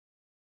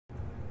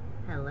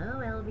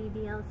Hello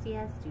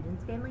LVDLCS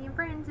students, family, and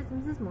friends. It's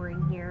Mrs.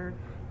 Mohring here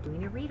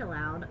doing a read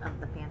aloud of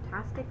the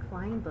fantastic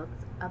flying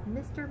books of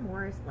Mr.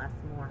 Morris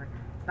Lessmore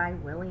by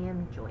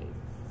William Joyce.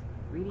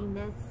 Reading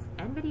this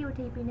and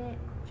videotaping it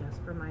just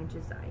for my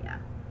Joziah.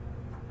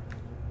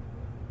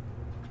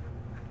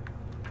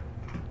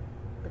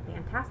 The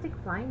Fantastic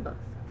Flying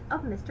Books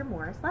of Mr.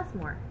 Morris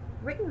Lessmore,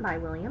 written by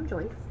William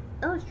Joyce,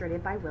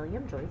 illustrated by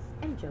William Joyce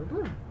and Joe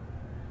Bluhm.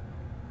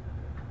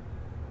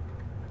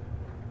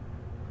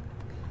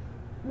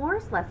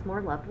 Morris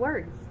Lessmore loved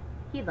words.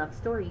 He loved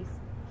stories.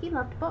 He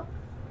loved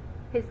books.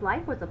 His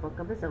life was a book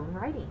of his own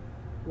writing,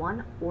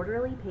 one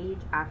orderly page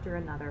after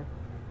another.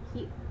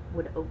 He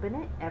would open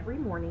it every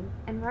morning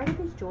and write of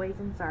his joys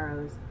and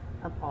sorrows,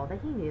 of all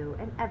that he knew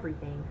and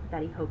everything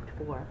that he hoped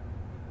for.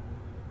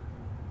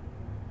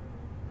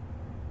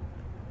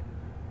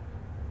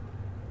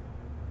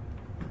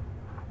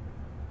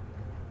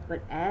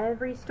 But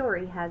every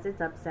story has its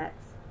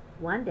upsets.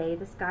 One day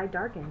the sky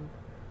darkened.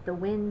 The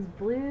winds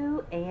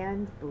blew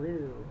and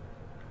blew.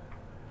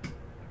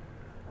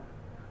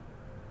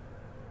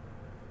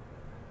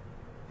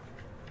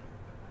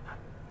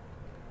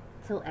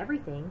 Till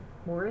everything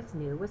Morris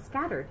knew was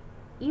scattered,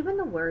 even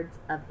the words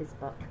of his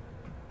book.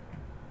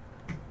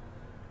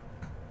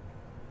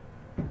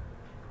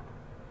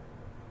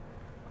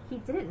 He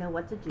didn't know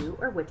what to do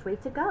or which way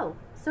to go,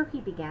 so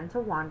he began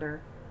to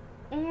wander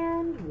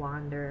and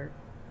wander.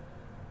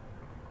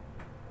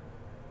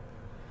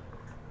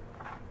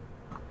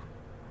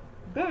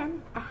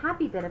 Then a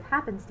happy bit of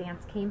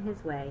happenstance came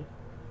his way.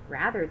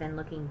 Rather than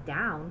looking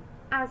down,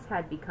 as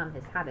had become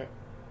his habit,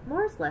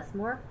 Morris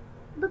Lessmore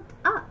looked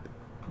up.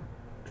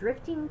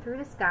 Drifting through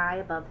the sky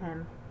above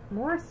him,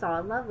 Morris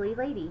saw a lovely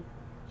lady.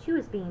 She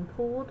was being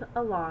pulled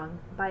along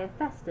by a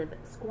festive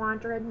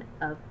squadron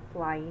of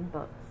flying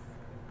books.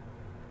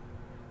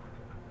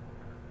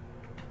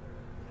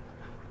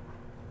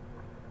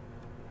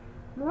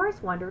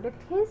 Morris wondered if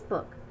his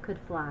book could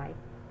fly,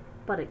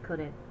 but it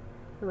couldn't.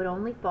 It would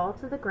only fall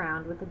to the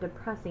ground with a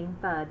depressing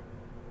thud.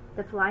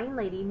 The flying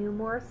lady knew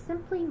Morris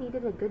simply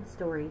needed a good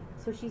story,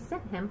 so she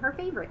sent him her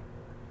favorite.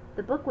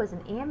 The book was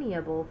an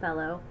amiable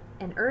fellow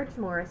and urged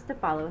Morris to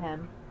follow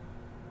him.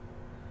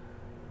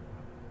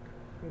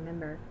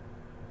 Remember,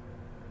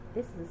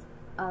 this is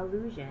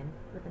allusion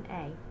with an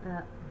A.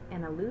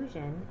 An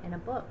allusion in a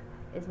book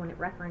is when it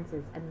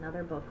references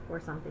another book or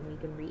something we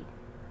can read.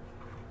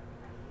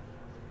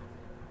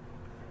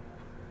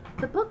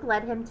 The book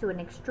led him to an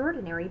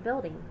extraordinary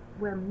building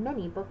where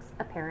many books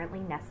apparently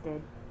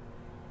nested.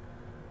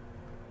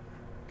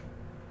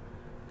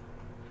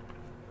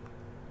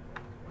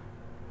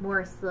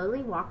 Morris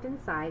slowly walked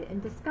inside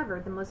and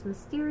discovered the most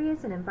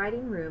mysterious and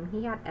inviting room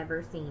he had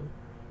ever seen.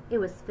 It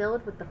was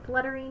filled with the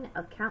fluttering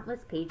of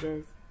countless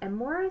pages, and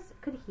Morris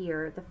could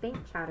hear the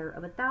faint chatter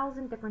of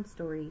 1,000 different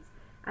stories,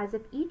 as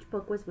if each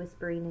book was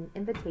whispering an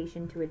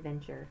invitation to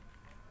adventure.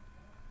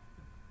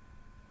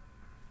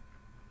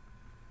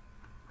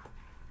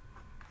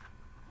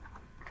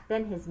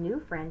 Then his new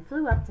friend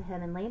flew up to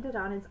him and landed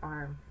on his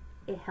arm.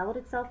 It held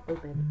itself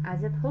open,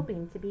 as if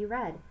hoping to be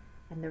read,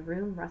 and the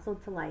room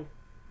rustled to life.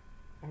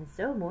 And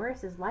so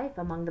Morris's life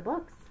among the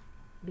books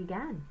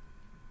began.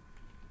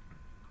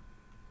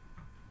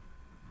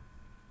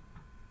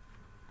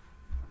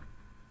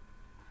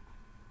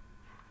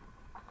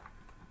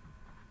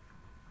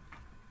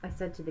 I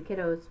said to the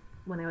kiddos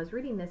when I was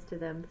reading this to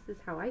them, this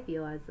is how I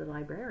feel as the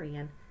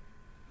librarian.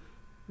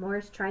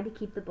 Morris tried to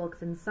keep the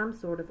books in some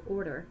sort of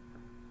order,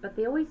 but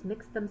they always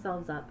mixed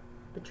themselves up.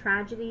 The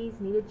tragedies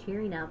needed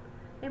cheering up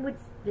and would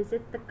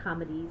visit the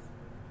comedies.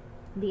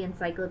 The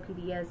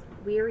encyclopedias,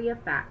 weary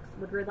of facts,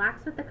 would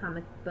relax with the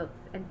comic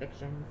books and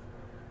fictions.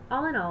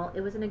 All in all,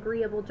 it was an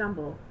agreeable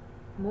jumble.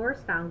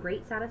 Morris found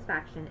great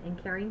satisfaction in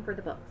caring for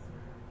the books,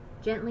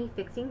 gently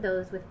fixing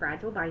those with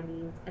fragile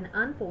bindings and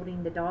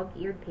unfolding the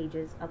dog-eared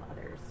pages of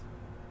others.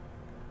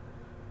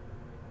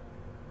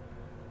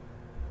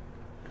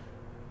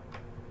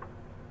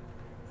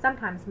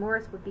 Sometimes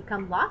Morris would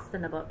become lost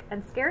in a book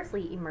and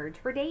scarcely emerge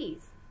for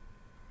days.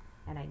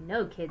 And I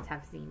know kids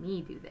have seen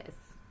me do this.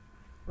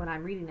 When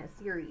I'm reading a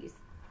series,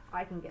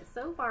 I can get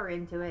so far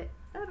into it,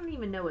 I don't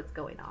even know what's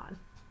going on.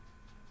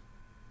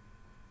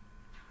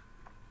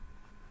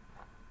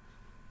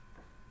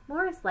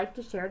 Morris liked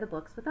to share the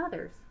books with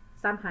others.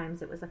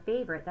 Sometimes it was a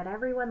favorite that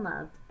everyone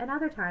loved, and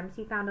other times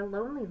he found a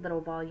lonely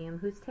little volume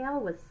whose tale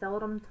was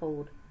seldom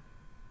told.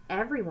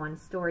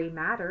 Everyone's story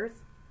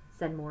matters,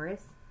 said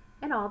Morris.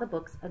 And all the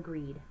books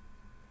agreed.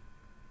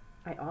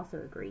 I also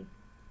agree.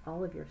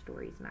 All of your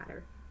stories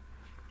matter.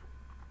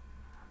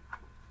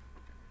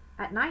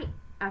 At night,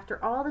 after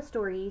all the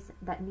stories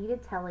that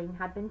needed telling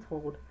had been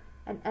told,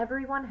 and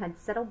everyone had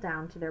settled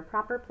down to their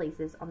proper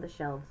places on the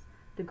shelves,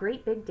 the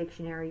great big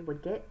dictionary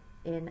would get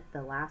in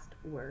the last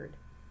word.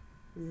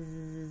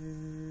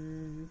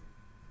 Zzz.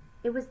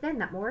 It was then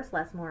that Morris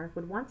Lessmore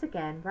would once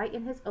again write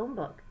in his own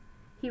book.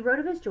 He wrote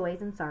of his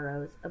joys and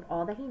sorrows, of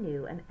all that he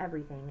knew and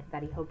everything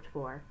that he hoped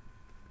for.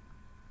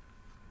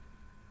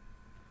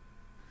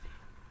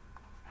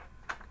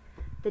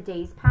 The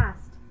days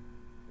passed.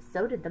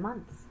 so did the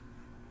months.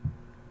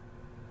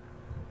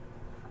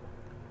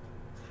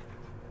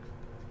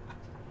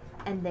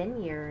 And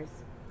then years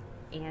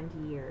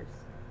and years.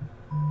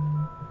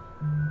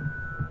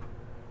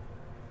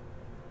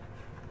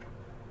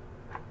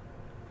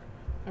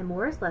 And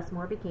Morris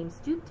Lessmore became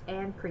stooped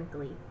and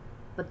crinkly,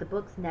 but the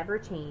books never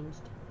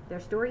changed. Their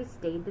stories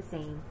stayed the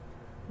same.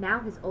 Now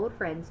his old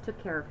friends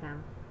took care of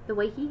him, the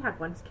way he had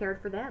once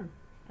cared for them,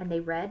 and they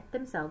read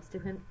themselves to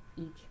him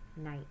each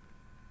night.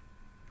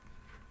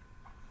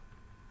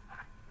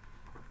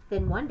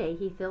 Then one day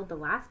he filled the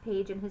last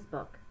page in his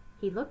book.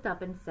 He looked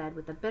up and said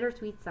with a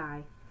bittersweet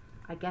sigh,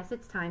 "I guess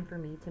it's time for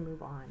me to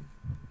move on."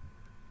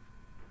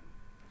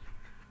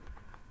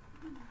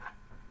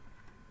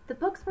 The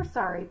books were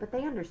sorry, but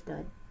they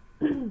understood.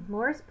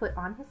 Morris put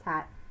on his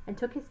hat and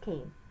took his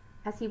cane.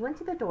 As he went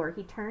to the door,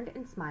 he turned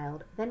and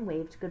smiled, then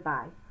waved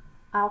goodbye.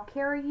 "I'll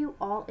carry you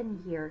all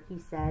in here," he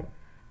said,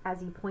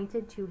 as he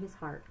pointed to his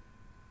heart.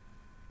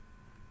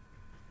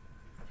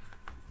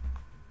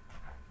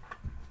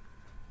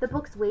 The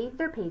books waved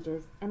their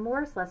pages, and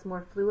Morris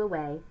Lessmore flew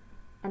away,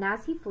 and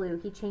as he flew,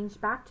 he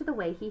changed back to the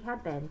way he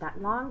had been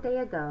that long day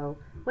ago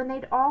when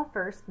they'd all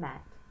first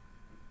met.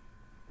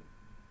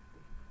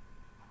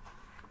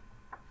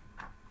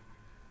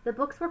 The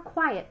books were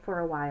quiet for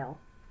a while.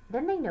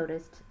 Then they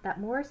noticed that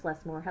Morris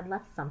Lessmore had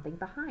left something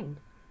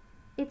behind.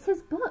 "It's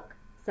his book,"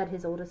 said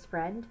his oldest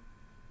friend.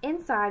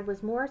 Inside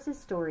was Morris's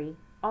story,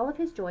 all of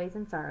his joys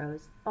and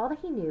sorrows, all that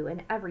he knew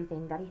and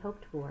everything that he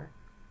hoped for.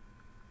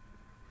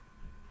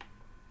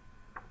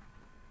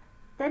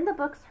 Then the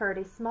books heard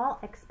a small,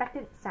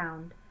 expectant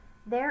sound.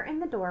 There in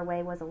the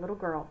doorway was a little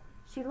girl.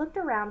 She looked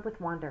around with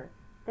wonder.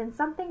 Then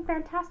something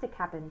fantastic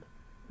happened.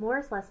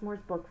 Morris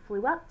Lessmore's book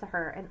flew up to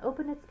her and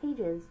opened its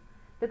pages.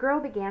 The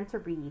girl began to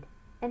read,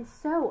 and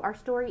so our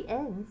story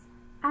ends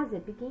as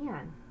it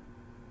began,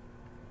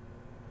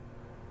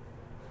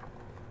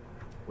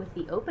 with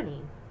the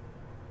opening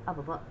of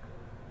a book.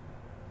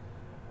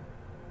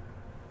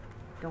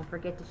 Don't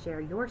forget to share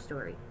your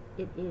story.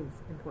 It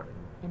is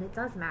important, and it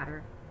does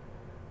matter.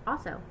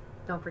 Also,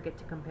 don't forget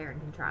to compare and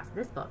contrast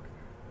this book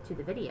to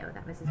the video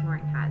that Mrs.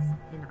 Mohring has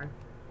in our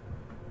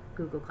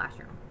Google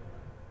Classroom.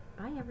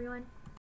 Bye, everyone.